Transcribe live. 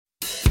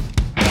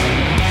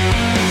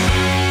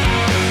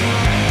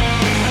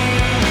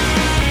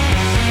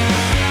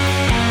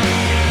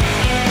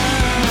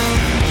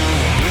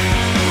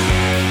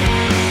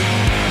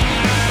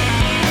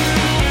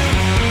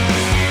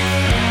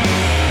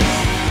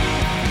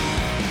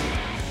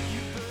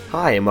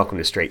Hi, and welcome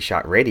to Straight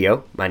Shot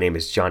Radio. My name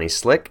is Johnny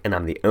Slick, and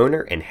I'm the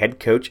owner and head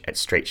coach at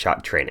Straight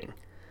Shot Training.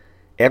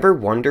 Ever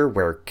wonder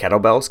where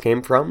kettlebells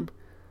came from?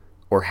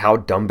 Or how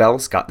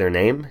dumbbells got their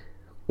name?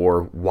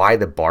 Or why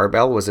the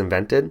barbell was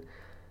invented?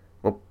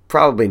 Well,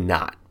 probably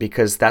not,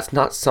 because that's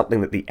not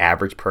something that the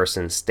average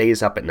person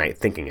stays up at night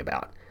thinking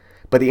about.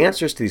 But the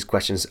answers to these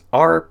questions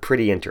are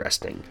pretty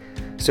interesting.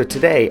 So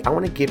today, I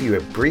want to give you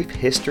a brief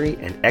history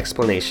and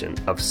explanation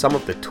of some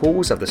of the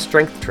tools of the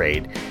strength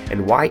trade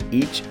and why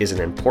each is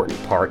an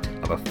important part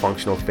of a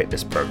functional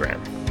fitness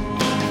program.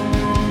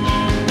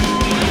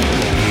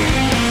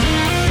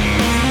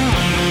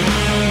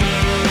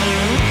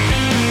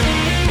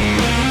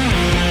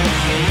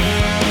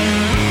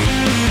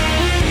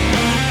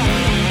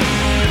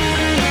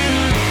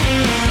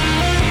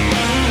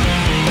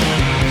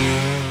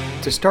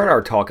 To start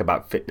our talk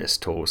about fitness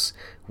tools,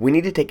 we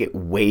need to take it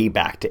way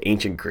back to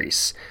ancient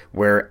Greece,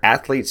 where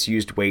athletes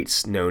used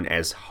weights known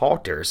as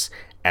halters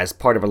as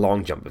part of a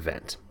long jump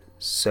event.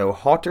 So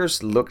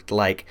halters looked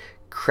like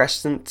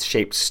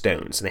crescent-shaped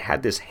stones, and they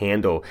had this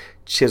handle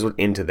chiseled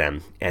into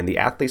them, and the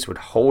athletes would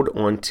hold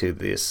onto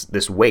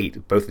this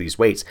weight, both of these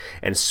weights,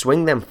 and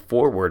swing them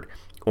forward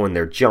on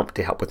their jump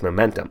to help with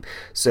momentum.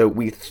 So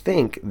we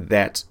think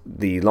that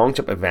the long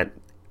jump event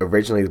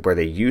originally where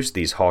they used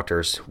these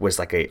halters was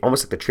like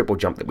almost like the triple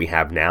jump that we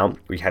have now.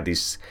 We had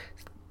these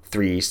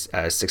three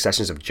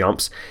successions of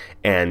jumps,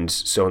 and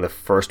so in the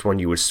first one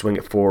you would swing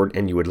it forward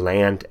and you would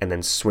land and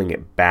then swing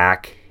it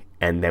back,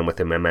 and then with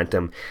the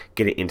momentum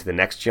get it into the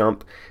next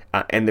jump.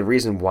 And the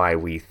reason why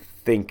we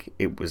think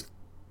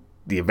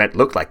the event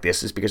looked like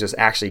this is because there's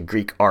actually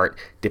Greek art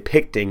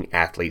depicting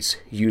athletes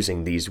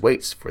using these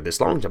weights for this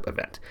long jump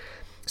event.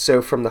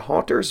 So from the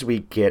halters we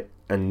get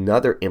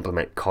another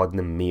implement called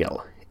the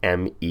meal.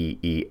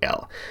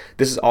 M-E-E-L.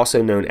 This is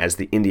also known as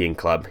the Indian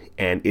club,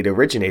 and it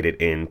originated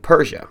in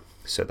Persia.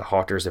 So the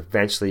halters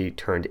eventually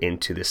turned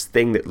into this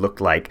thing that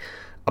looked like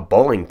a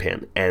bowling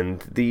pin,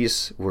 and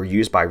these were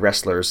used by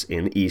wrestlers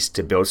in the East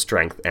to build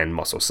strength and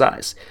muscle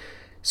size.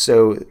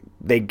 So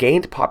they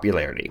gained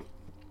popularity,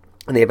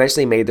 and they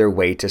eventually made their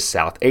way to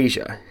South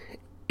Asia,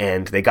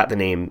 and they got the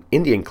name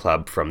Indian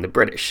club from the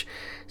British.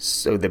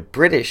 So the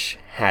British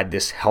had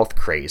this health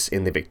craze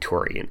in the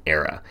Victorian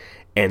era,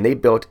 and they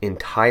built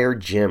entire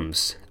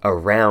gyms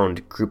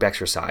around group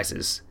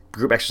exercise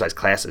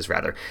classes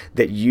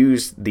that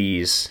used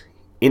these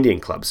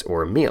Indian clubs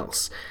or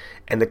meals.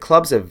 And the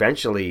clubs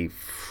eventually,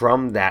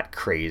 from that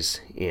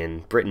craze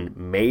in Britain,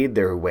 made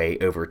their way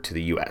over to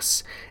the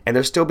US. And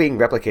they're still being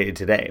replicated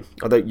today,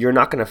 although you're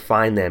not going to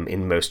find them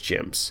in most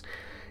gyms.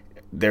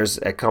 There's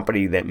a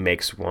company that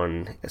makes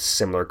one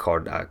similar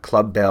called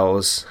Club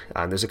Bells.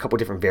 There's a couple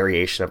different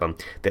variations of them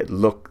that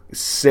look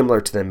similar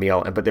to the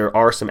meal, but there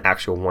are some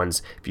actual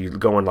ones. If you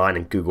go online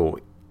and Google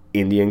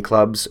Indian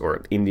clubs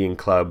or Indian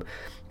club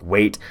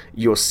weight,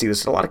 you'll see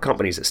there's a lot of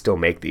companies that still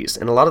make these.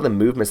 And a lot of the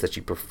movements that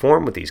you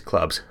perform with these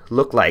clubs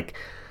look like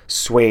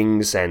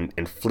swings and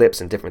flips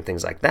and different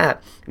things like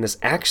that. And that's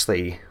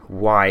actually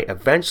why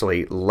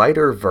eventually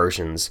lighter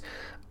versions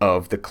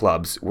of the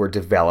clubs were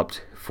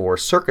developed for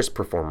circus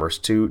performers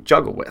to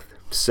juggle with.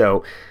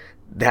 So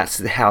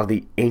that's how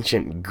the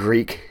ancient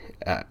Greek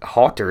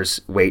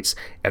halters weights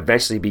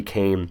eventually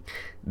became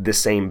the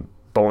same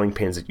bowling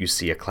pins that you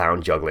see a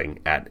clown juggling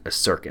at a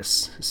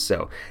circus.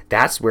 So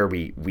that's where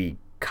we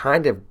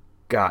kind of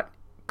got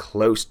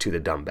close to the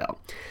dumbbell.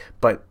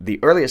 But the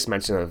earliest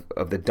mention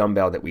of the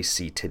dumbbell that we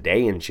see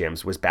today in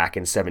gyms was back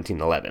in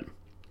 1711.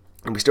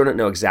 And we still don't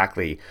know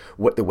exactly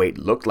what the weight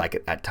looked like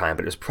at that time,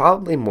 but it was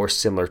probably more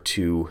similar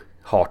to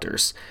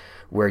halters,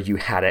 where you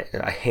had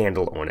a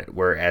handle on it,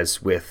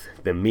 whereas with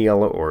the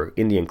meal or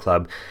Indian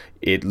club,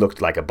 it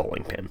looked like a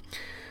bowling pin.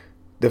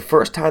 The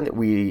first time that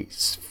we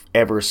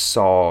ever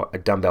saw a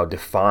dumbbell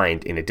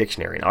defined in a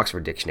dictionary, an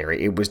Oxford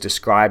dictionary, it was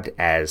described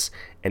as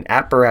an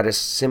apparatus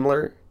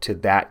similar to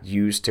that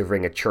used to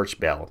ring a church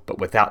bell, but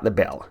without the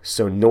bell,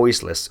 so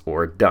noiseless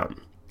or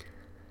dumb.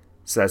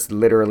 So that's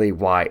literally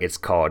why it's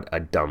called a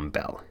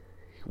dumbbell.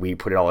 We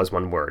put it all as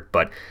one word,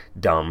 but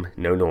dumb,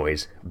 no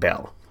noise,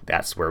 bell.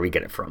 That's where we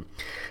get it from.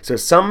 So at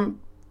some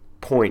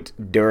point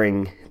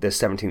during the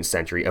 17th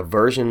century, a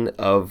version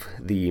of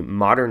the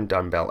modern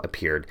dumbbell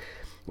appeared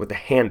with a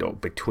handle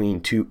between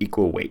two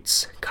equal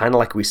weights, kind of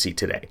like we see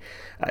today.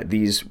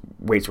 These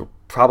weights were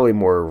probably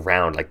more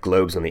round, like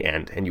globes on the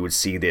end, and you would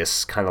see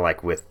this kind of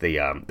like with the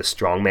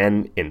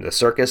strongmen in the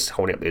circus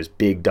holding up those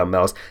big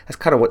dumbbells. That's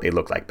kind of what they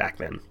looked like back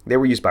then. They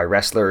were used by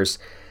wrestlers,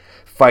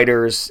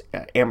 fighters,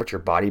 amateur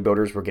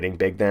bodybuilders were getting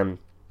big then.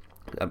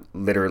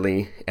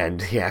 Literally,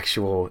 and the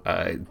actual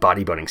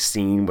bodybuilding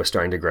scene was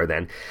starting to grow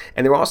then.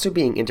 And they were also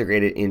being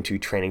integrated into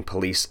training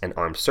police and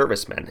armed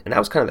servicemen. And that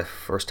was kind of the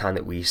first time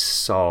that we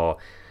saw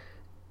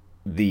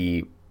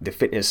the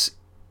fitness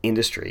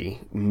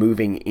industry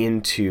moving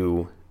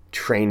into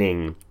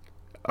training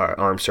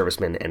armed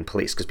servicemen and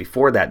police. Because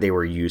before that, they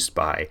were used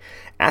by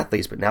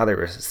athletes, but now they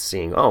were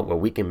seeing, oh, well,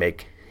 we can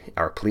make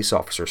our police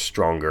officers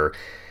stronger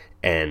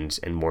and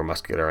more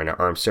muscular, and our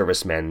armed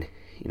servicemen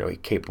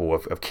capable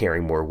of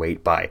carrying more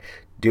weight by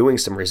doing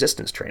some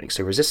resistance training.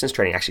 So resistance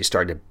training actually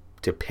started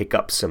to pick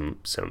up some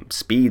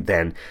speed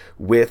then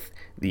with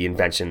the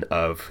invention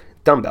of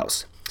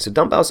dumbbells. So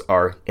dumbbells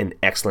are an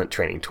excellent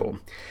training tool.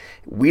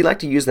 We like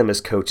to use them as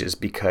coaches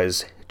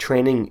because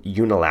training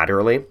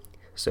unilaterally,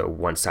 so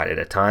one side at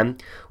a time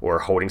or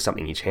holding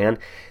something in each hand,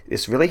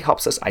 this really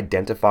helps us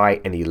identify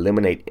and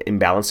eliminate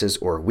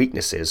imbalances or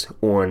weaknesses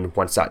on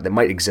one side that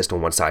might exist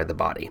on one side of the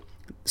body.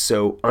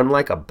 So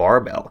unlike a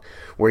barbell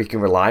where you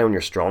can rely on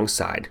your strong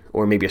side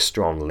or maybe a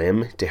strong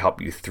limb to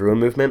help you through a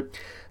movement,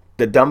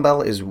 the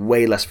dumbbell is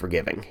way less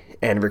forgiving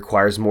and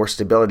requires more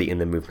stability in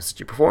the movements that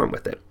you perform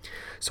with it.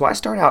 So I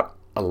start out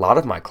a lot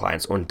of my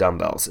clients on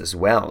dumbbells as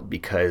well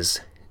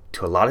because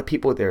to a lot of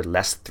people, they're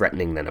less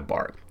threatening than a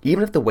bar.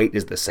 Even if the weight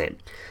is the same,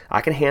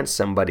 I can hand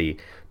somebody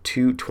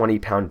two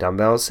 20-pound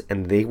dumbbells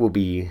and they will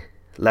be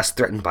less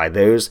threatened by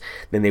those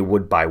than they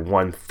would by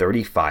one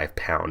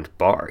 35-pound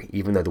bar,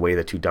 even though the weight of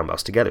the two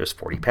dumbbells together is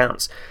 40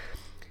 pounds.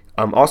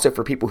 Also,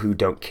 for people who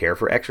don't care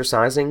for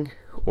exercising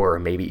or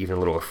maybe even a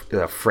little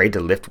afraid to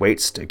lift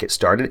weights to get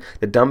started,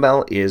 the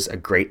dumbbell is a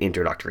great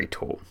introductory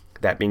tool.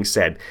 That being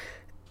said,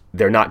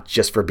 they're not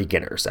just for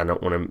beginners. I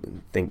don't want to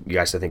think you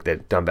guys to think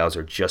that dumbbells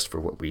are just for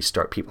what we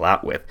start people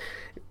out with.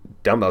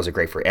 Dumbbells are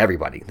great for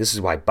everybody. This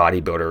is why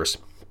bodybuilders,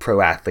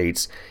 pro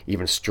athletes,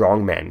 even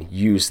strong men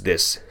use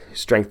this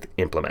strength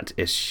implement.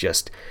 It's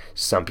just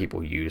some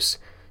people use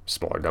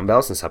smaller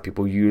dumbbells and some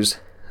people use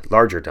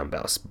larger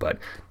dumbbells, but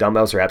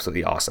dumbbells are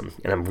absolutely awesome.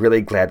 And I'm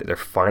really glad that they're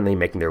finally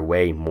making their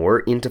way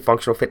more into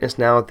functional fitness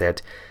now,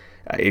 that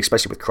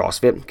especially with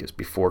CrossFit, because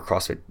before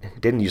CrossFit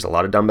didn't use a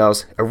lot of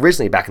dumbbells.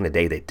 Originally back in the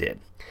day they did.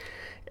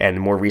 And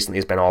more recently,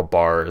 it's been all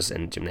bars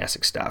and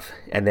gymnastic stuff.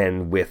 And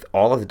then with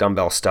all of the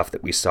dumbbell stuff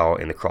that we saw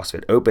in the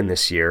CrossFit Open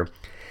this year,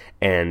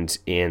 and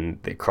in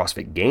the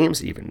CrossFit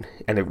Games even,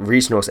 and the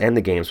regionals and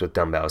the games with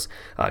dumbbells,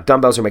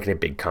 dumbbells are making a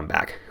big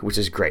comeback, which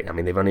is great. I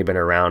mean, they've only been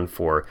around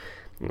for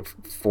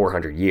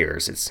 400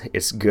 years.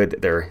 It's good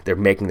that they're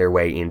making their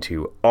way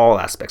into all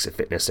aspects of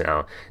fitness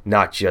now,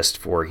 not just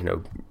for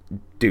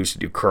dudes to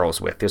do curls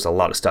with. There's a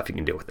lot of stuff you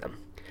can do with them.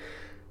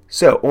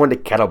 So on to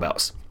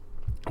kettlebells.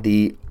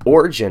 The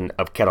origin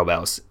of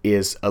kettlebells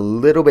is a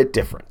little bit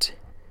different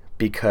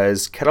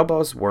because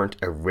kettlebells weren't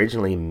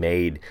originally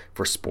made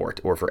for sport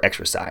or for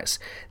exercise.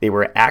 They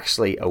were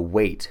actually a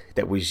weight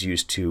that was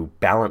used to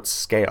balance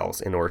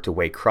scales in order to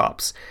weigh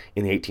crops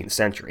in the 18th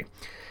century.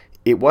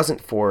 It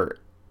wasn't for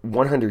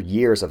 100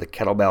 years of the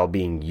kettlebell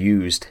being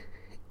used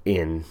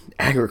in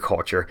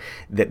agriculture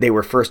that they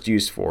were first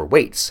used for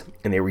weights,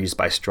 and they were used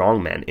by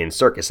strongmen in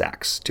circus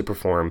acts to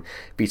perform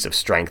feats of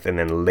strength, and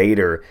then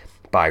later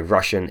by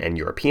Russian and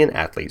European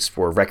athletes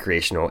for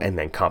recreational and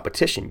then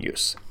competition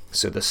use.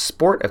 So the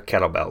sport of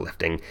kettlebell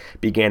lifting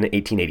began in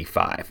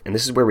 1885, and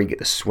this is where we get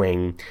the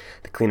swing,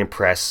 the clean and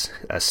press,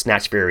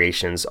 snatch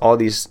variations, all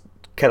these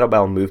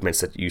kettlebell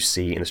movements that you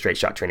see in the Straight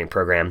Shot training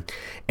program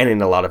and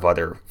in a lot of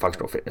other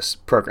functional fitness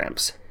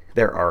programs.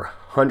 There are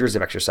hundreds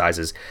of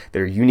exercises that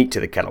are unique to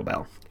the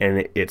kettlebell,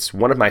 and it's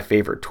one of my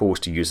favorite tools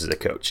to use as a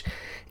coach.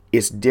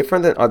 It's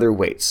different than other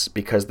weights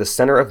because the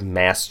center of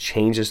mass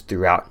changes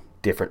throughout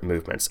different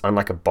movements,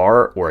 unlike a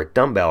bar or a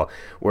dumbbell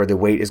where the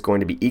weight is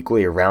going to be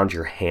equally around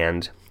your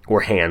hand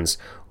or hands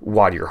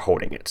while you're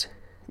holding it.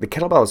 The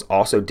kettlebell is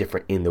also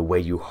different in the way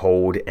you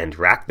hold and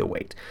rack the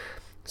weight.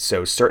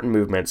 So certain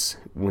movements,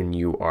 when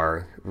you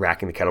are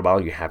racking the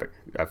kettlebell, you have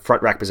a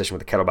front rack position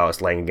with the kettlebell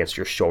is laying against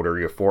your shoulder,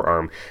 your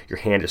forearm, your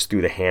hand is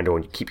through the handle,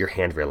 and you keep your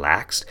hand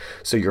relaxed.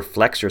 So your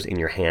flexors in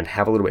your hand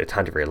have a little bit of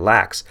time to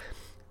relax,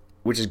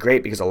 which is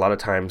great because a lot of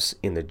times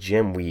in the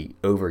gym we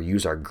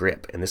overuse our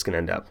grip, and this can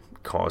end up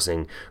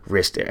causing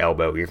wrist,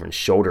 elbow, even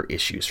shoulder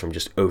issues from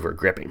just over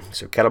gripping.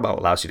 So kettlebell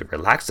allows you to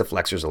relax the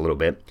flexors a little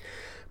bit,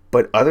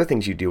 but other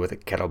things you do with a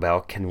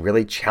kettlebell can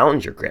really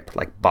challenge your grip,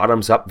 like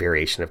bottoms up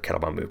variation of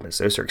kettlebell movements.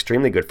 Those are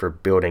extremely good for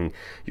building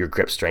your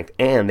grip strength,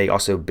 and they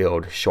also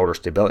build shoulder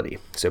stability.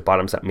 So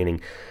bottoms up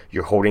meaning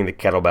you're holding the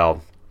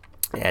kettlebell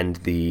and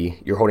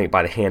you're holding it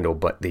by the handle,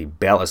 but the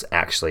bell is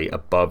actually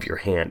above your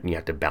hand and you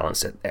have to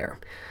balance it there.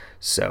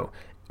 So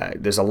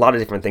there's a lot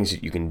of different things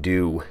that you can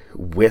do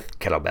with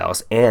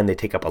kettlebells, and they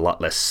take up a lot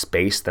less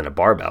space than a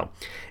barbell.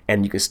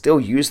 And you can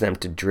still use them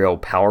to drill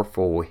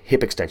powerful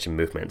hip extension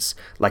movements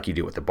like you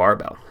do with the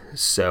barbell.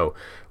 So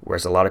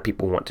whereas a lot of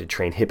people want to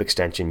train hip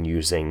extension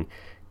using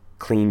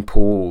clean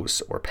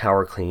pulls or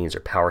power cleans or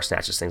power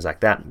snatches, things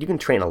like that, you can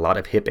train a lot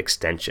of hip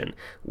extension,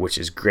 which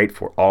is great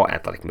for all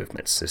athletic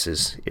movements. This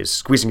is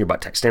squeezing your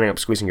butt tight, standing up,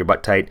 squeezing your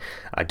butt tight,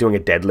 doing a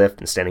deadlift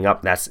and standing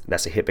up.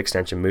 That's a hip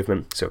extension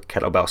movement. So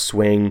kettlebell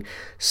swing,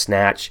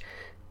 snatch,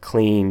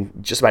 clean,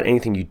 just about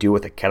anything you do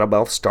with a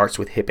kettlebell starts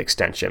with hip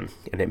extension,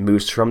 and it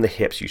moves from the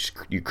hips.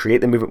 You create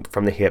the movement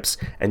from the hips,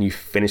 and you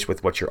finish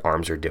with what your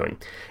arms are doing.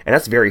 And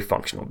that's very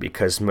functional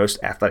because most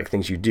athletic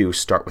things you do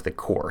start with the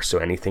core. So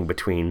anything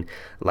between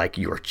like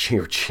your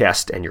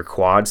chest and your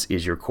quads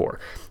is your core.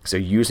 So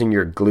using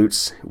your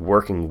glutes,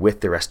 working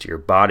with the rest of your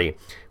body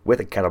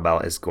with a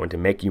kettlebell is going to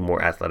make you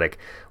more athletic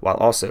while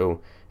also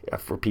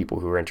for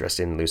people who are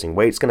interested in losing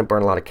weight. It's going to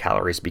burn a lot of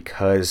calories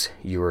because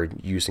you're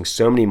using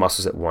so many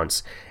muscles at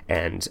once,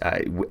 and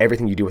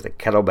everything you do with a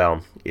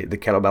kettlebell, the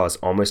kettlebell is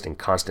almost in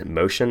constant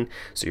motion,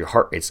 so your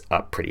heart rate's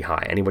up pretty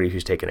high. Anybody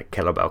who's taken a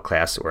kettlebell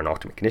class or an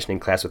ultimate conditioning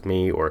class with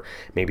me, or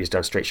maybe has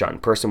done straight shot in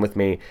person with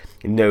me,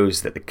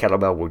 knows that the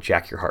kettlebell will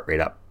jack your heart rate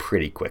up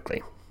pretty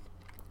quickly.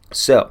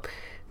 So,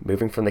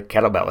 moving from the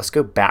kettlebell, let's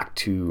go back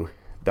to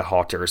the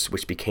halters,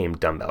 which became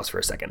dumbbells for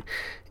a second.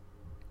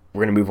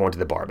 We're going to move on to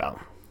the barbell.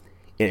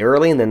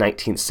 Early in the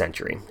 19th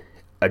century,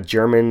 a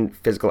German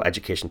physical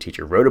education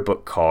teacher wrote a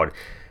book called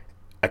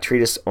A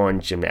Treatise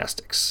on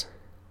Gymnastics.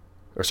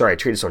 A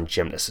Treatise on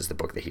Gymnasts is the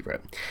book that he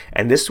wrote.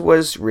 And this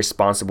was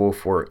responsible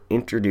for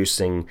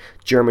introducing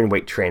German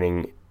weight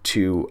training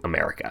to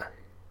America.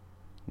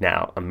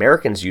 Now,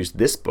 Americans used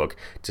this book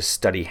to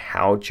study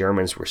how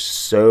Germans were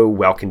so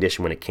well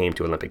conditioned when it came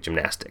to Olympic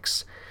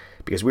gymnastics,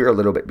 because we were a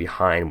little bit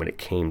behind when it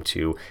came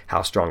to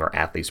how strong our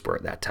athletes were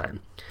at that time.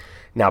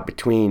 Now,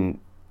 between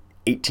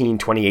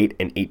 1828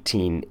 and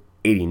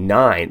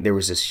 1889, there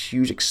was this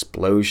huge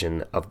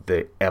explosion of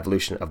the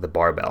evolution of the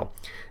barbell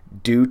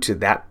due to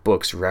that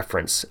book's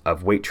reference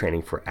of weight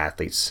training for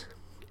athletes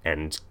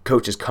and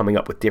coaches coming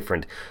up with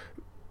different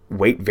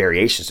weight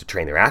variations to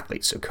train their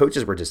athletes. So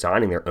coaches were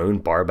designing their own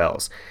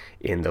barbells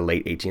in the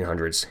late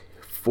 1800s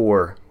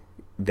for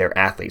their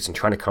athletes and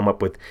trying to come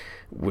up with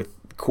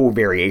cool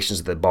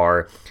variations of the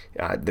bar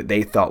that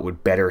they thought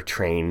would better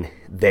train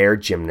their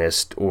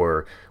gymnast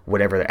or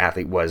whatever the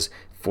athlete was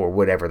for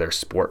whatever their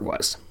sport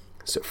was.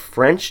 So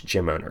French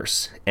gym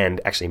owners and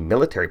actually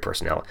military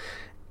personnel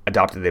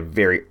adopted the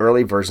very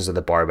early versions of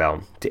the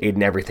barbell to aid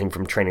in everything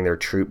from training their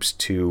troops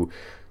to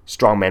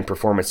strongman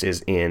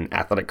performances in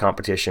athletic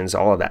competitions,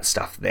 all of that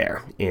stuff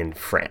there in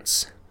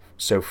France.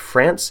 So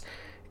France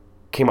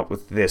came up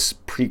with this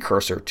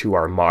precursor to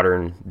our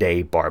modern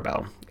day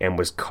barbell and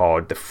was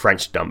called the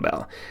French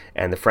dumbbell.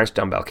 And the French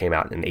dumbbell came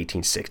out in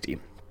 1860.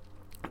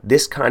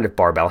 This kind of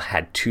barbell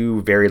had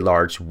two very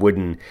large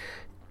wooden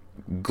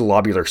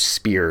globular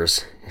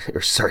spheres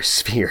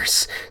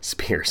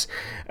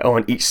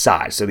on each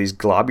side. So these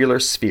globular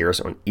spheres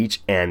on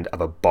each end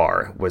of a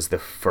bar was the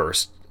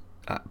first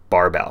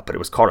barbell, but it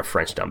was called a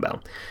French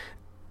dumbbell.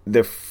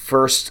 The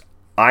first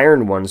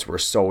iron ones were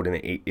sold in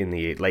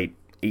the late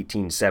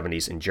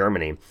 1870s in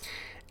Germany,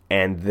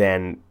 and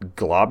then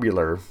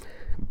globular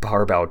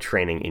barbell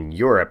training in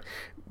Europe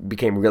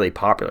became really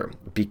popular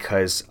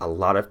because a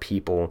lot of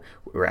people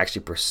were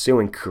actually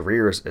pursuing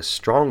careers as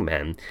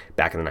strongmen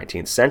back in the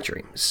 19th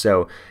century.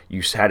 So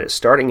you had it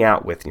starting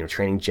out with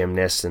training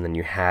gymnasts, and then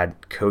you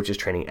had coaches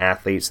training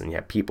athletes, and you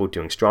had people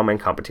doing strongman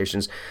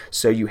competitions.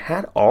 So you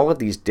had all of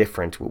these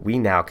different, what we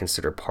now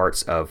consider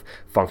parts of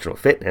functional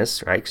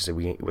fitness, right? Because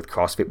with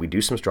CrossFit, we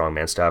do some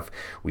strongman stuff,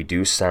 we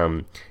do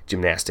some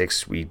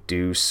gymnastics, we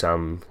do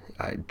some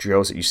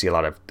drills that you see a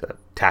lot of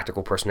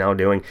tactical personnel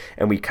doing,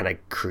 and we kind of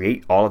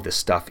create all of this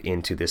stuff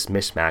into this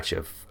mismatch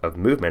of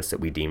movements that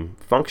we deem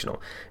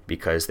functional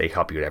because they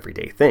help you with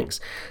everyday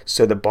things.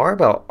 So the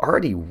barbell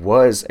already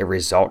was a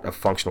result of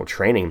functional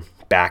training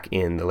back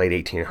in the late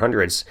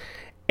 1800s,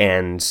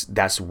 and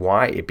that's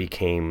why it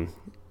became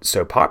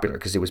so popular,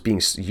 because it was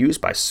being used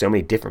by so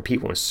many different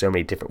people in so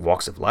many different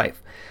walks of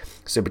life.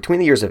 So between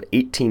the years of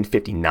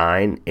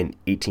 1859 and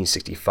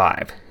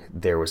 1865,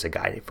 there was a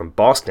guy from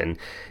Boston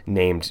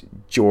named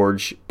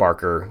George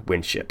Barker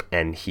Winship,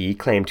 and he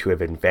claimed to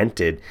have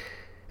invented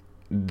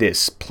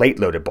this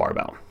plate-loaded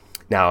barbell.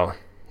 Now,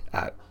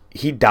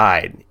 he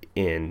died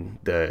in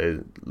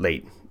the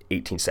late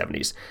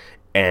 1870s,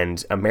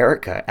 and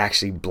America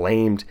actually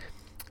blamed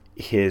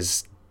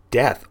his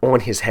death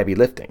on his heavy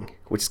lifting,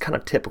 which is kind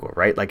of typical,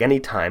 right? Like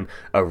anytime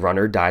a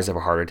runner dies of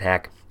a heart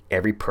attack,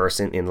 every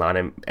person in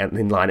line at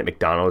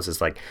McDonald's is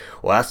like,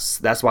 well,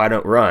 that's why I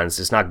don't run. It's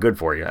just not good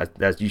for you.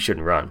 You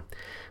shouldn't run.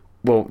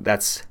 Well,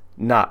 that's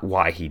not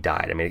why he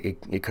died. I mean,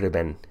 it could have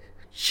been,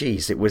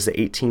 it was the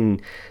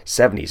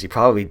 1870s. He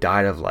probably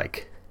died of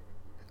like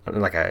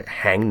a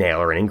hangnail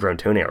or an ingrown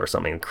toenail or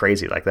something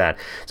crazy like that.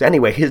 So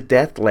anyway, his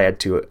death led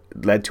to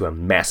a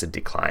massive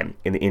decline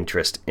in the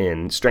interest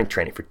in strength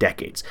training for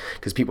decades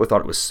because people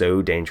thought it was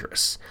so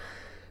dangerous.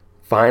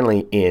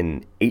 Finally,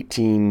 in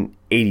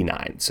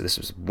 1889, so this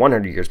was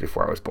 100 years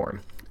before I was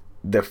born,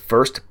 the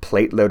first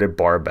plate-loaded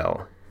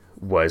barbell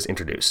was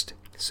introduced.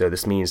 So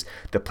this means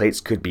the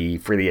plates could be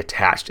freely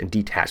attached and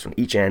detached on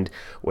each end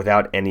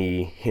without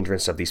any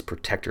hindrance of these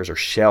protectors or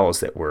shells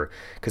that were,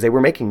 because they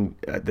were making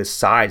the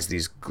sides,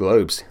 these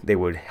globes, they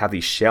would have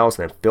these shells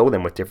and then fill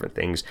them with different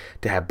things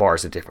to have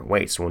bars of different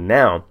weights. So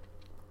now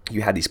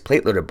you had these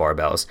plate-loaded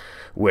barbells,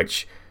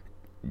 which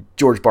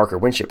George Barker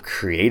Winship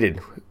created,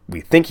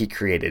 we think he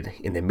created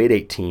in the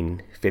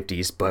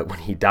mid-1850s, but when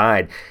he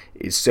died,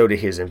 so did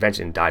his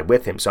invention, died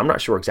with him. So I'm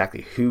not sure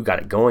exactly who got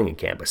it going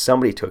again, but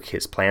somebody took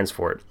his plans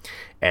for it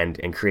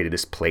and created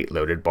this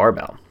plate-loaded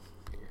barbell.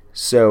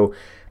 So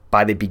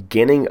by the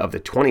beginning of the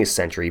 20th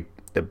century,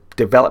 the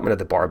development of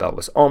the barbell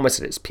was almost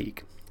at its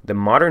peak. The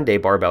modern day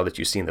barbell that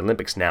you see in the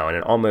Olympics now, and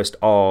in almost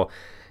all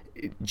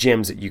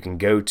gyms that you can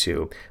go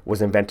to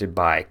was invented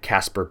by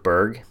Caspar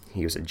Berg.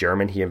 He was a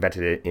German. He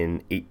invented it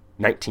in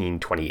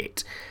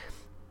 1928.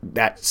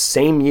 That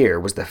same year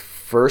was the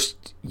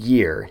first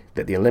year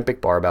that the Olympic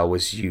barbell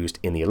was used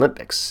in the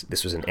Olympics.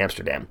 This was in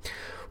Amsterdam.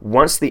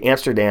 Once the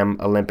Amsterdam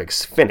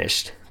Olympics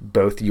finished,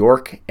 both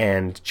York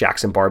and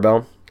Jackson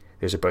Barbell,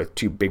 those are both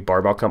two big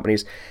barbell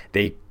companies,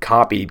 they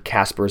copied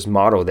Caspar's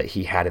model that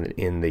he had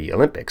in the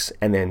Olympics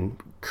and then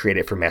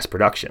created it for mass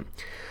production.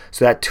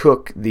 So that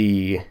took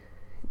the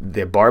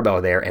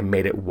barbell there and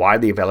made it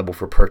widely available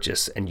for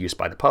purchase and use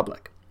by the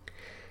public.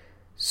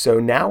 So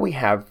now we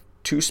have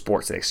two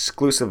sports that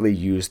exclusively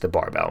use the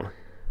barbell.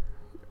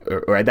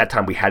 Or at that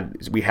time we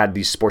had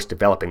these sports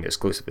developing that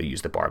exclusively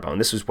use the barbell. And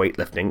this was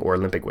weightlifting, or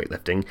Olympic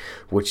weightlifting,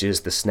 which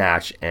is the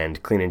snatch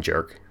and clean and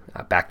jerk.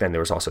 Back then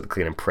there was also the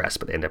clean and press,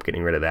 but they ended up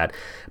getting rid of that.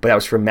 But that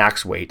was for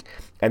max weight.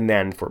 And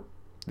then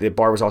the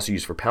bar was also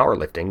used for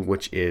powerlifting,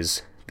 which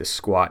is the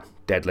squat,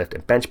 deadlift,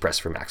 and bench press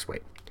for max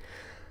weight.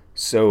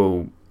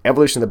 So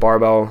evolution of the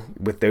barbell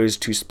with those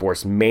two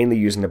sports, mainly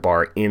using the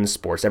bar in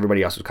sports.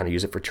 Everybody else would kind of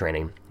use it for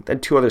training. Then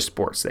two other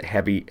sports that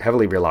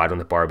heavily relied on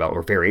the barbell,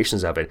 or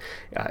variations of it,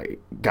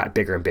 got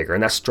bigger and bigger.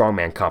 And that's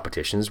strongman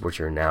competitions, which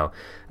are now,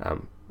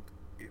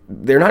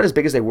 they're not as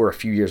big as they were a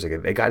few years ago.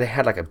 They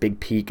had like a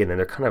big peak, and then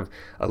they're kind of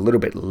a little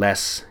bit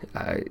less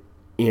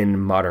in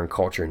modern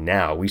culture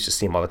now. We used to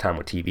see them all the time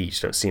on TV. You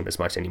just don't see them as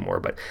much anymore,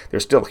 but they're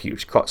still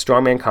huge.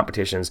 Strongman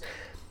competitions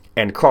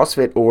and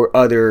CrossFit or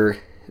other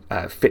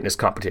fitness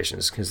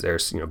competitions, because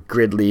there's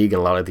Grid League and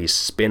a lot of these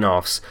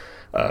spin-offs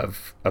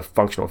of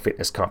functional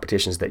fitness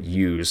competitions that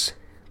use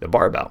the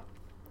barbell.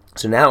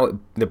 So now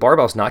the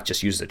barbell is not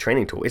just used as a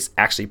training tool, it's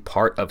actually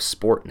part of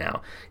sport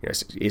now.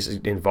 It's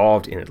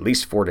involved in at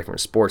least 4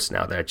 different sports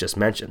now that I just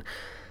mentioned.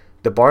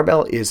 The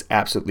barbell is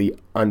absolutely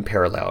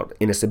unparalleled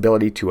in its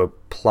ability to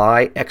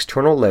apply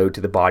external load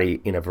to the body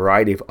in a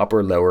variety of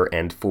upper, lower,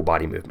 and full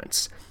body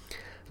movements.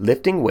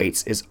 Lifting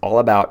weights is all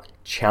about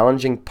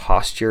challenging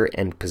posture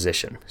and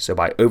position. So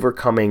by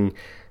overcoming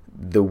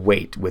the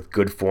weight with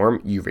good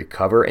form, you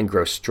recover and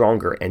grow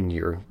stronger, and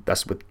you're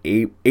thus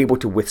able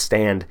to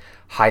withstand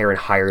higher and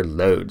higher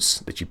loads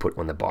that you put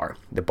on the bar.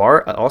 The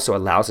bar also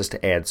allows us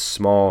to add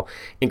small,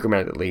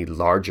 incrementally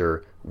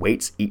larger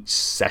weights each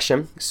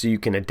session, so you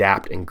can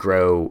adapt and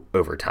grow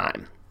over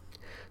time.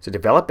 So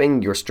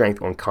developing your strength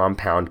on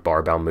compound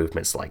barbell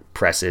movements like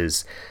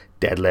presses,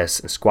 deadlifts,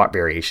 and squat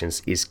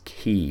variations is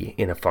key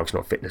in a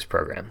functional fitness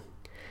program.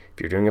 If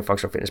you're doing a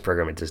functional fitness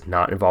program, it does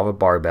not involve a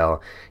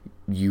barbell.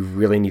 You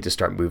really need to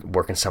start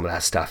working some of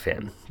that stuff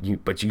in.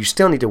 But you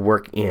still need to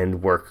work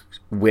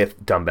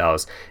with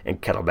dumbbells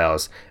and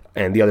kettlebells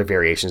and the other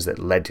variations that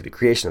led to the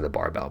creation of the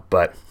barbell.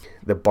 But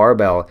the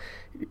barbell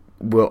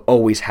will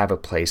always have a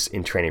place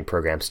in training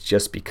programs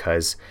just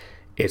because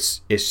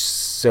it's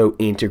so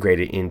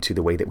integrated into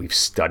the way that we've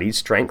studied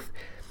strength.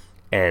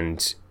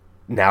 And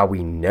now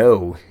we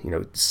know,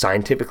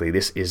 scientifically,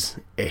 this is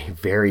a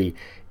very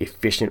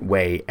efficient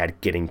way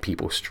at getting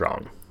people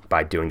strong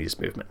by doing these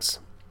movements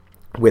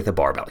with a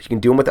barbell. You can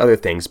do them with other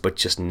things, but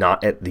just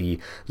not at the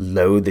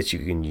load that you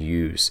can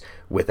use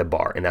with a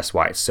bar, and that's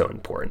why it's so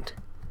important.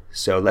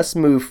 So let's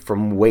move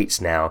from weights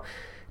now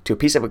to a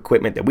piece of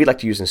equipment that we like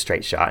to use in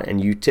straight shot,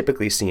 and you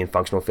typically see in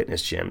functional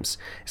fitness gyms.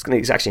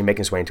 It's actually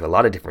making its way into a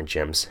lot of different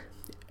gyms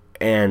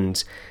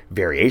and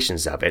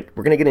variations of it.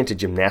 We're going to get into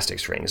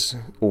gymnastics rings,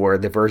 or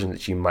the version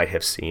that you might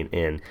have seen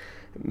in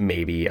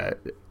maybe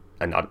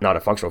not a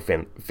functional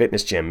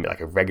fitness gym,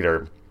 like a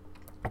regular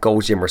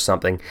Gold's Gym or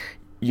something.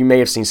 You may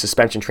have seen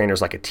suspension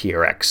trainers like a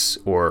TRX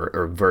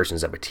or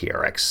versions of a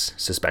TRX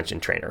suspension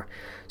trainer.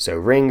 So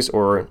rings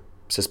or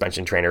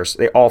suspension trainers,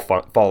 they all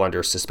fall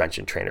under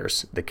suspension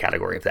trainers, the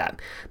category of that.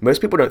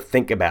 Most people don't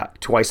think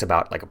twice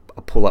about like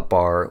a pull-up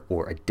bar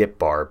or a dip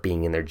bar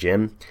being in their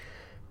gym,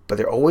 but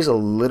they're always a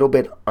little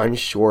bit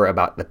unsure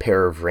about the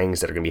pair of rings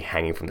that are going to be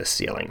hanging from the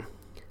ceiling.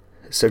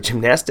 So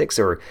gymnastics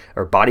or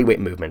body weight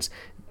movements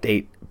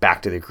date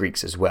back to the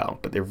Greeks as well,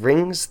 but the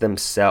rings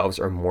themselves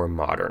are more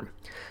modern.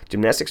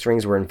 Gymnastics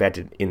rings were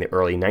invented in the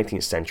early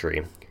 19th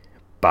century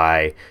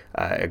by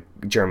a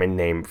German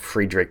named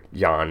Friedrich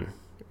Jahn,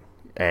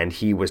 and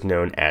he was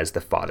known as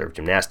the father of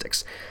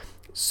gymnastics.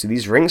 So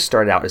these rings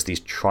started out as these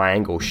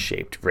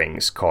triangle-shaped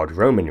rings called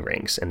Roman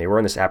rings, and they were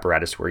in this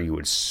apparatus where you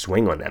would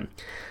swing on them.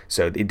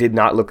 So it did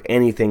not look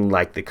anything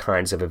like the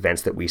kinds of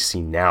events that we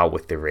see now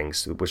with the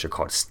rings, which are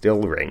called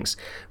still rings,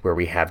 where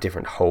we have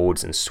different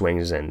holds and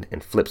swings and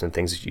flips and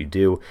things that you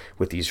do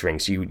with these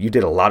rings. You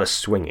did a lot of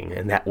swinging,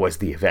 and that was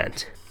the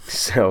event.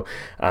 So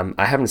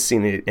I haven't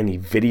seen any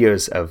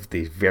videos of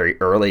the very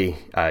early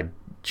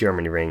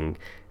Roman ring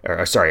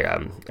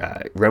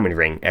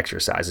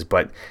exercises,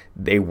 but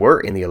they were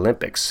in the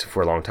Olympics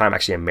for a long time.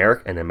 Actually,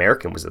 an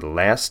American was the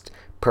last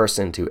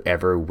person to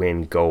ever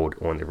win gold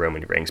on the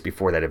Roman rings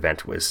before that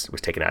event was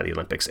taken out of the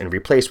Olympics and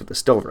replaced with the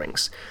still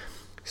rings.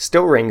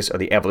 Still rings are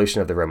the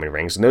evolution of the Roman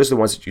rings, and those are the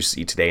ones that you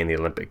see today in the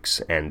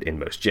Olympics and in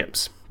most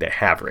gyms that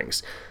have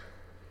rings.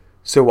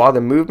 So while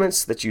the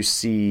movements that you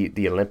see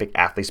the Olympic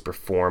athletes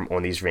perform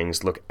on these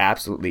rings look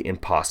absolutely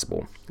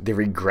impossible, the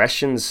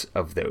regressions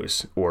of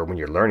those, or when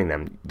you're learning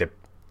them,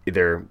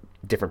 they're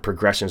different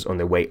progressions on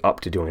the way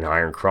up to doing an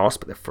iron cross,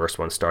 but the first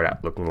ones start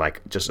out looking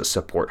like just a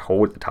support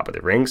hold at the top of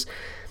the rings.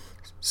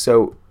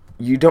 So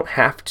you don't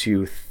have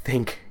to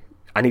think,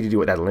 I need to do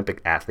what that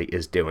Olympic athlete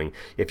is doing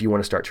if you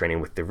want to start training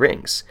with the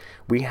rings.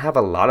 We have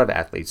a lot of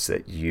athletes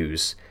that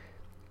use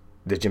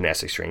the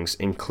gymnastics rings,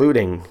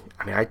 including,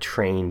 I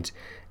trained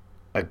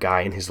a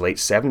guy in his late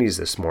 70s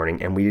this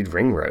morning, and we did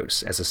ring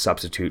rows as a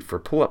substitute for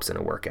pull-ups in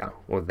a workout.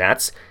 Well,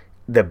 that's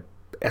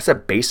a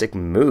basic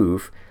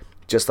move,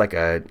 just like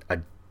a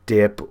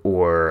dip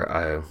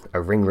or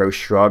a ring row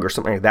shrug or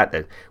something like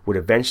that would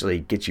eventually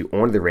get you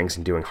onto the rings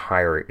and doing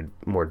higher,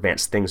 more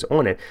advanced things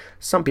on it.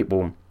 Some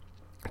people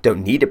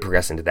don't need to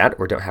progress into that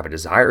or don't have a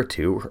desire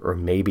to, or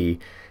maybe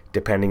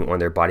depending on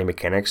their body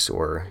mechanics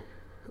or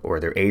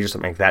their age or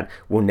something like that,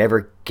 will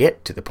never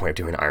get to the point of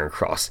doing an iron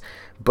cross.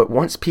 But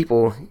once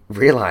people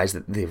realize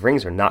that the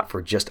rings are not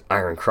for just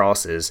iron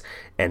crosses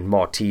and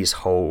Maltese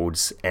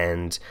holds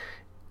and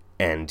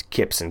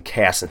kips and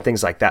casts and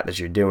things like that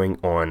you're doing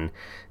on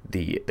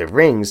the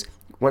rings,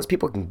 once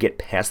people can get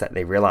past that,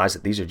 they realize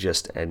that these are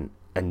just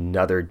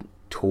another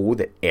tool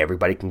that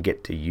everybody can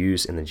get to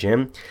use in the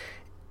gym.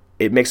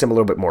 It makes them a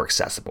little bit more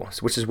accessible,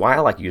 which is why I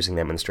like using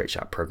them in the Straight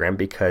Shot program,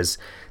 because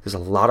there's a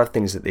lot of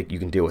things that you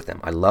can do with them.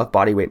 I love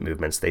bodyweight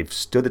movements. They've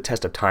stood the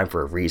test of time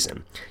for a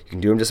reason. You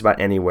can do them just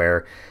about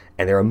anywhere,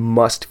 and they're a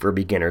must for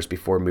beginners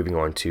before moving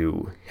on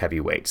to heavy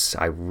weights.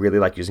 I really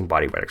like using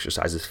bodyweight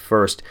exercises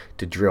first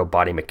to drill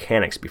body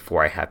mechanics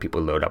before I have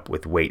people load up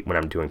with weight when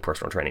I'm doing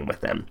personal training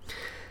with them.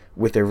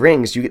 With the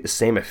rings, you get the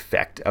same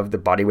effect of the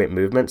bodyweight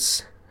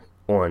movements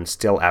on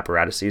still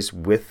apparatuses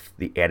with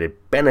the added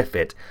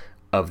benefit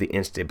of the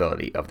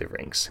instability of the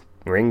rings.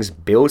 Rings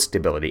build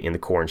stability in the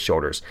core and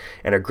shoulders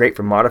and are great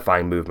for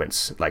modifying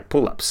movements like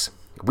pull-ups.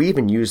 We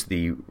even use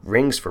the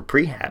rings for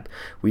prehab.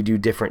 We do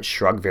different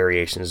shrug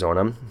variations on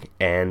them,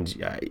 and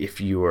if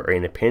you are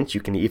in a pinch,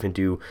 you can even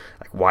do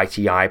like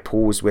YTI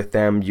pulls with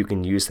them. You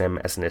can use them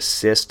as an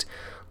assist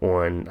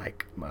on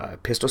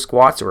pistol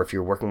squats, or if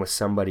you're working with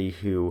somebody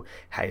who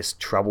has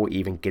trouble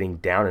even getting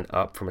down and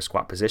up from a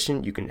squat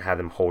position, you can have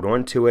them hold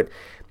on to it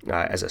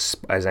as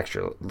an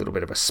extra little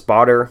bit of a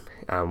spotter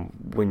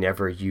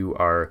whenever you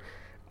are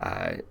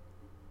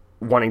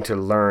wanting to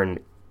learn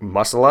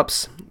muscle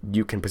ups.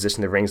 You can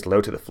position the rings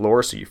low to the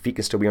floor so your feet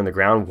can still be on the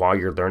ground while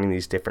you're learning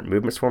these different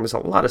movements forms.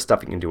 There's a lot of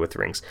stuff you can do with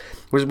rings,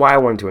 which is why I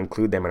wanted to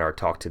include them in our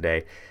talk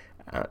today.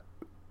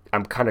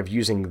 I'm kind of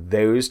using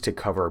those to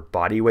cover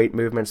bodyweight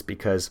movements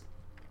because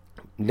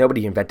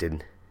nobody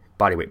invented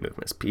bodyweight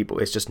movements.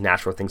 It's just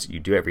natural things that you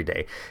do every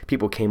day.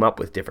 People came up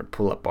with different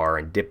pull-up bar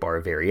and dip bar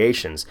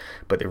variations,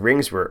 but the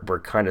rings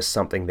were kind of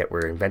something that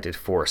were invented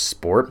for a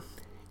sport,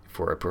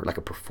 for a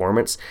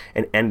performance,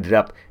 and ended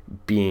up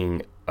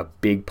being a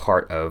big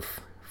part of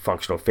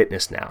functional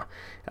fitness now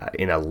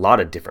in a lot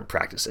of different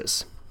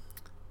practices.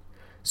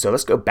 So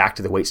let's go back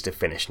to the weights to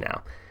finish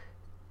now.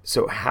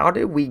 So how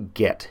did we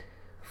get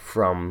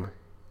from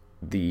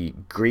the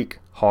Greek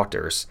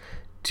halters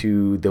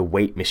to the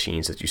weight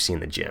machines that you see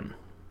in the gym?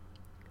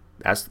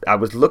 I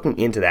was looking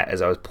into that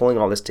as I was pulling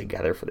all this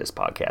together for this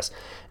podcast,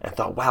 and I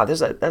thought, wow,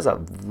 there's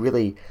a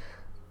really,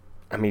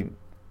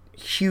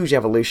 huge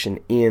evolution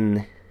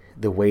in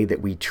the way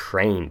that we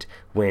trained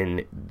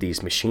when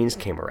these machines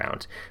came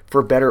around,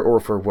 for better or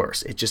for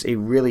worse. It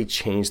really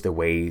changed the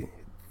way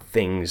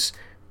things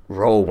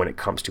roll when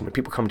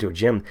people come to a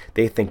gym,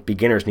 they think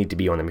beginners need to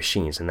be on the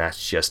machines, and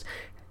that's just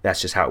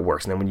how it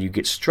works. And then when you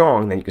get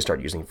strong, then you can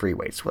start using free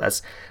weights. Well,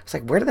 it's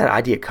like, where did that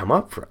idea come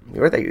up from?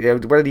 Where did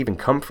it even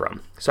come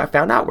from? So I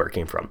found out where it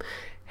came from.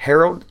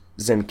 Harold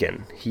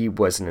Zinkin, he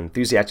was an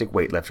enthusiastic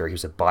weightlifter. He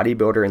was a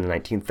bodybuilder in the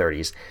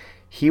 1930s.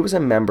 He was a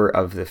member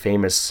of the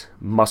famous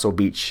Muscle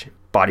Beach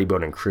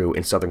bodybuilding crew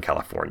in Southern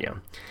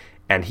California.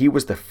 And he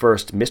was the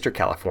first Mr.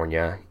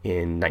 California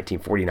in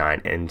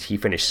 1949, and he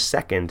finished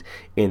second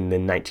in the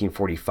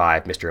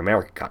 1945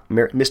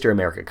 Mr.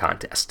 America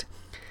contest.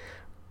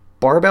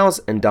 Barbells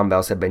and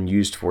dumbbells have been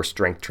used for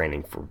strength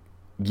training for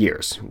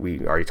years.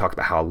 We already talked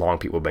about how long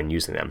people have been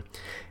using them,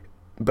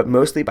 but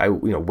mostly by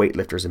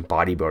weightlifters and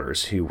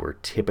bodybuilders who were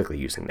typically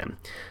using them.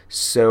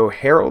 So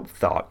Harold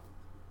thought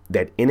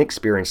that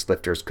inexperienced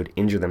lifters could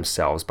injure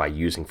themselves by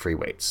using free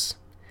weights.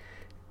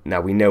 Now,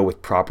 we know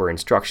with proper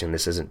instruction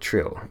this isn't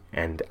true,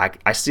 and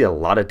I see a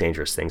lot of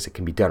dangerous things that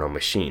can be done on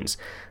machines,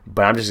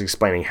 but I'm just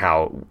explaining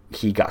how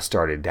he got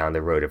started down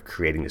the road of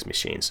creating these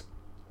machines.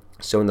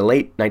 So in the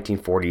late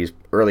 1940s,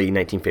 early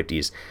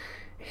 1950s,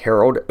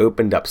 Harold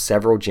opened up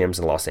several gyms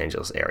in the Los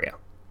Angeles area.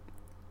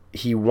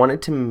 He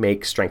wanted to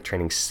make strength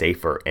training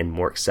safer and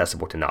more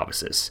accessible to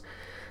novices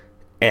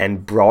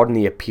and broaden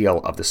the appeal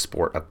of the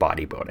sport of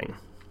bodybuilding.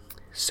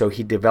 So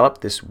he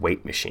developed this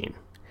weight machine.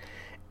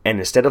 And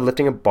instead of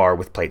lifting a bar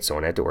with plates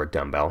on it or a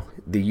dumbbell,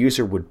 the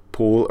user would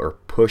pull or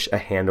push a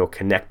handle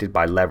connected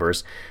by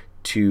levers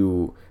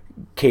to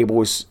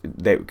cables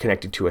that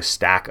connected to a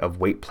stack of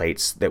weight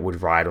plates that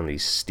would ride on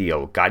these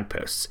steel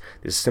guideposts.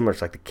 This is similar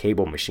to like the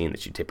cable machine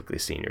that you typically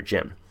see in your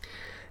gym.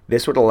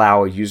 This would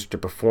allow a user to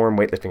perform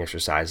weightlifting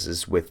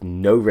exercises with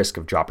no risk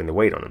of dropping the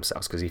weight on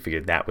themselves, because he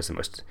figured that was the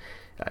most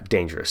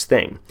dangerous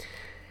thing.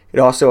 It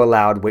also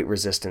allowed weight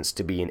resistance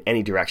to be in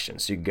any direction.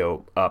 So you could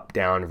go up,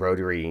 down,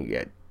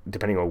 rotary,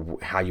 depending on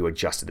how you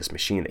adjusted this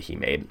machine that he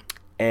made.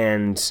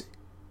 And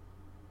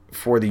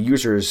for the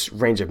user's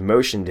range of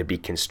motion to be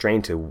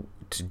constrained to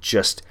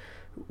just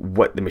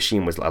what the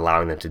machine was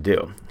allowing them to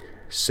do.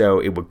 So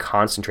it would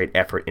concentrate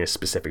effort in a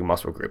specific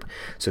muscle group.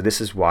 So this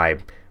is why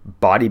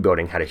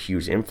bodybuilding had a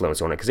huge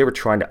influence on it, because they were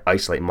trying to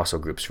isolate muscle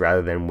groups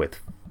rather than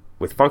with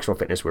functional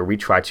fitness, where we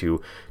try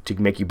to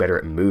make you better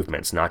at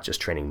movements, not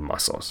just training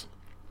muscles.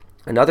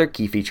 Another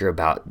key feature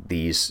about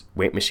these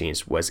weight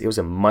machines was it was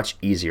a much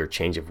easier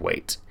change of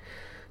weight.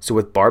 So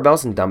with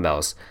barbells and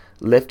dumbbells,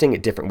 lifting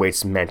at different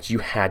weights meant you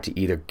had to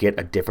either get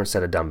a different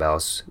set of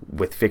dumbbells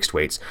with fixed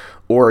weights,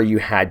 or you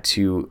had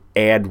to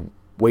add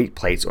weight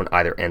plates on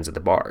either ends of the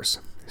bars.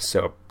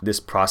 So this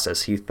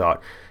process, he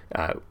thought,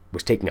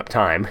 was taking up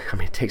time. I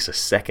mean, it takes a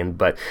second,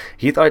 but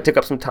he thought it took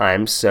up some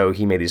time, so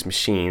he made these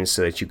machines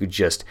so that you could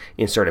just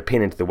insert a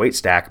pin into the weight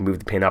stack, move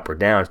the pin up or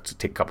down to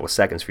take a couple of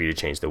seconds for you to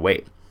change the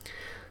weight.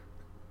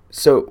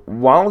 So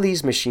while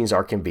these machines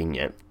are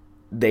convenient,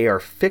 they are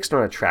fixed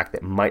on a track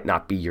that might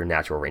not be your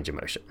natural range of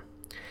motion.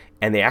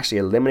 And they actually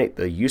eliminate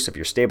the use of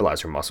your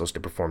stabilizer muscles to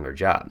perform their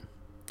job.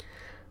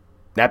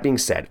 That being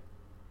said,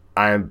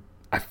 I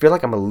feel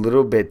like I'm a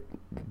little bit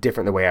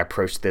different the way I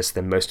approach this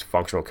than most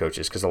functional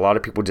coaches, because a lot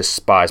of people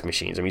despise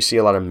machines. I mean, you see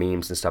a lot of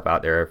memes and stuff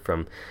out there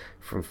from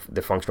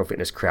the functional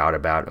fitness crowd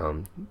about,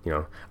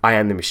 I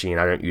am the machine,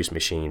 I don't use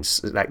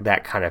machines,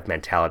 that kind of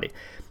mentality.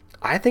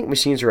 I think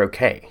machines are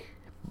okay,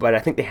 but I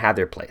think they have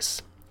their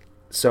place.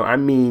 So I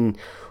mean,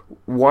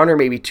 one or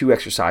maybe two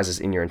exercises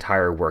in your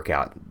entire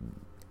workout,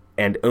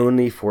 and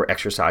only for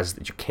exercises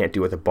that you can't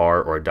do with a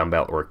bar or a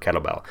dumbbell or a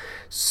kettlebell.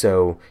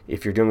 So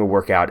if you're doing a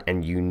workout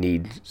and you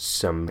need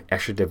some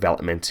extra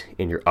development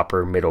in your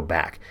upper middle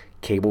back,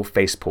 cable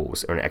face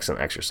pulls are an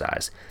excellent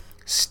exercise.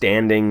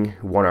 Standing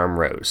one-arm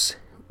rows,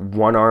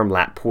 one-arm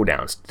lat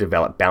pull-downs to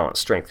develop balance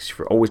strength. If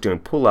you're always doing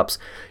pull-ups,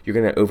 you're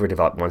going to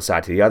overdevelop one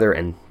side to the other,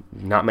 and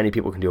not many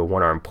people can do a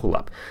one-arm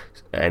pull-up.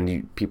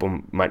 And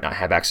people might not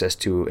have access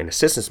to an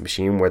assistance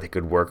machine where they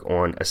could work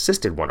on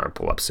assisted one-arm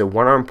pull-ups. So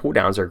one-arm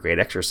pull-downs are a great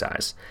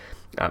exercise.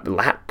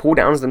 Lat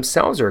pull-downs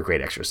themselves are a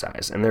great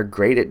exercise, and they're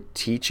great at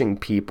teaching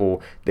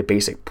people the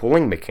basic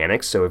pulling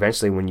mechanics. So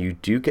eventually when you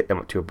do get them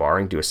up to a bar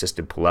and do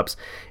assisted pull-ups,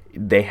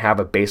 they have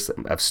a base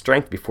of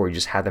strength before you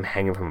just have them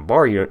hanging from a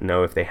bar. You don't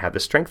know if they have the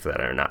strength for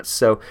that or not.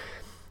 So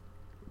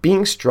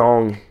being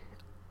strong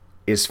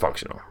is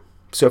functional.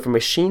 So if a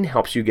machine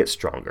helps you get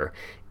stronger,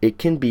 it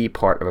can be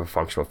part of a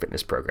functional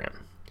fitness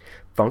program.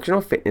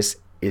 Functional fitness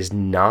is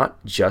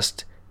not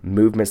just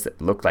movements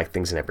that look like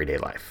things in everyday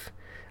life.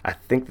 I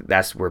think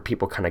that's where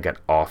people kind of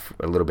got off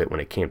a little bit when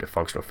it came to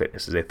functional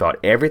fitness, is they thought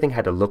everything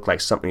had to look like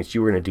something that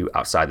you were going to do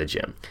outside the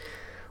gym.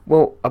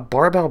 Well, a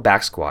barbell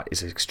back squat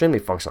is an extremely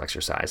functional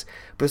exercise,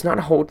 but there's not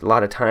a whole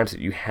lot of times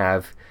that you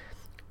have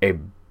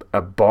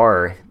a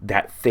bar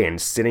that thin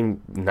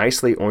sitting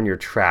nicely on your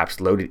traps,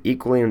 loaded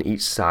equally on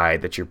each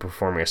side that you're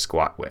performing a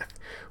squat with,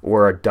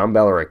 or a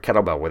dumbbell or a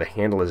kettlebell where the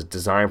handle is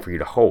designed for you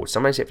to hold.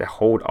 Sometimes you have to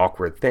hold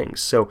awkward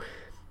things. So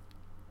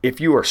if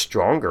you are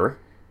stronger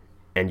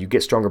and you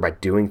get stronger by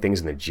doing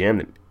things in the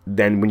gym,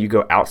 then when you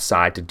go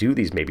outside to do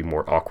these maybe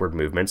more awkward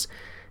movements,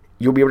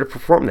 you'll be able to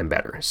perform them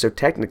better. So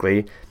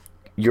technically,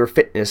 your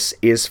fitness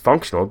is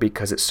functional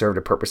because it served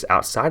a purpose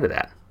outside of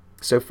that.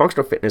 So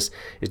functional fitness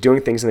is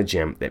doing things in the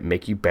gym that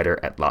make you better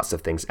at lots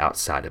of things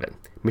outside of it.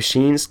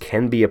 Machines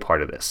can be a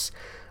part of this,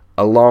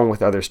 along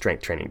with other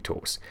strength training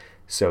tools.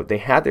 So they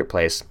have their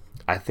place.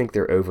 I think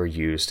they're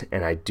overused,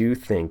 and I do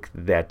think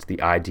that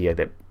the idea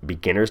that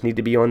beginners need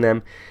to be on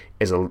them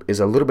is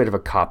a little bit of a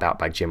cop-out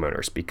by gym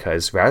owners,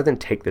 because rather than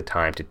take the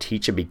time to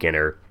teach a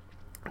beginner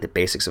the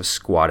basics of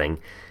squatting,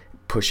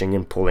 pushing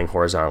and pulling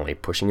horizontally,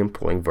 pushing and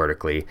pulling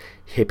vertically,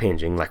 hip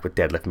hinging like with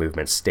deadlift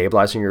movements,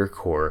 stabilizing your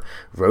core,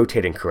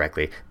 rotating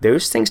correctly,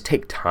 those things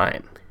take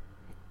time.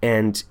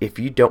 And if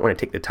you don't want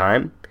to take the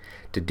time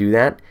to do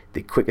that,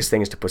 the quickest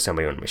thing is to put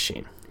somebody on a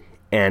machine.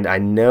 And I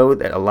know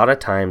that a lot of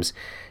times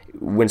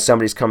when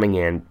somebody's coming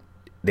in,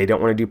 they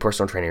don't want to do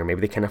personal training, or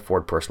maybe they can't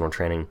afford personal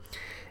training,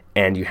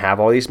 and you have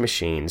all these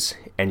machines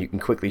and you can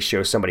quickly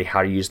show somebody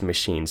how to use the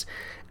machines.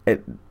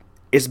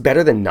 It's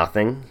better than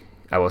nothing.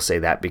 I will say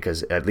that,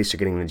 because at least you're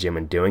getting in the gym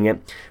and doing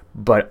it.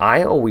 But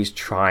I always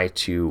try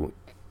to,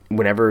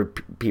 whenever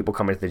people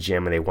come into the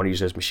gym and they want to use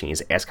those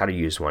machines, ask how to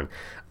use one.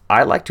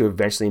 I like to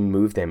eventually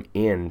move them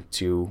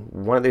into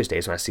one of those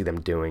days when I see them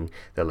doing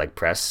the leg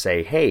press,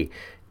 say, hey,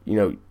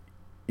 you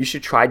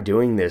should try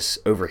doing this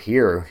over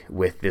here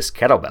with this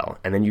kettlebell.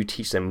 And then you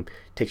teach them,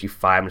 it takes you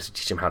 5 minutes to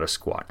teach them how to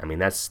squat. I mean,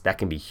 that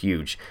can be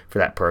huge for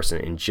that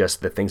person in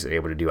just the things that they're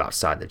able to do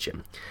outside the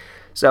gym.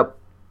 So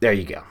there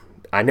you go.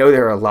 I know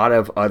there are a lot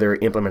of other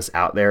implements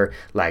out there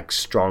like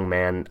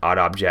strongman odd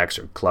objects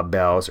or club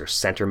bells or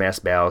center mass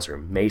bells or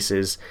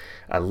maces.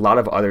 A lot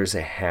of others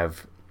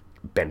have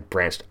been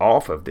branched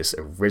off of this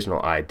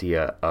original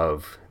idea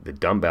of the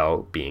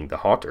dumbbell being the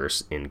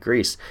halters in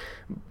Greece.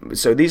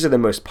 So these are the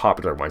most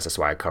popular ones. That's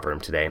why I cover them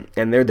today.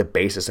 And they're the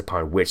basis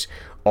upon which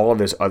all of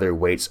those other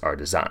weights are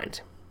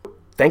designed.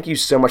 Thank you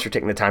so much for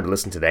taking the time to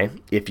listen today.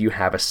 If you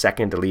have a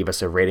second to leave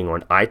us a rating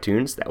on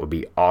iTunes, that would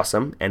be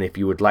awesome. And if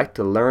you would like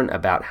to learn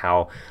about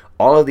how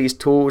all of these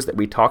tools that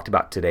we talked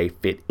about today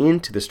fit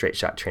into the Straight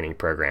Shot Training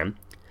program,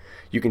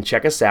 you can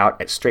check us out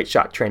at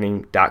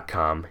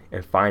straightshottraining.com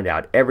and find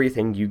out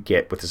everything you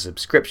get with a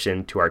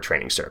subscription to our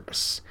training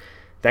service.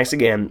 Thanks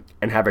again,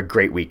 and have a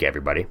great week,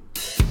 everybody.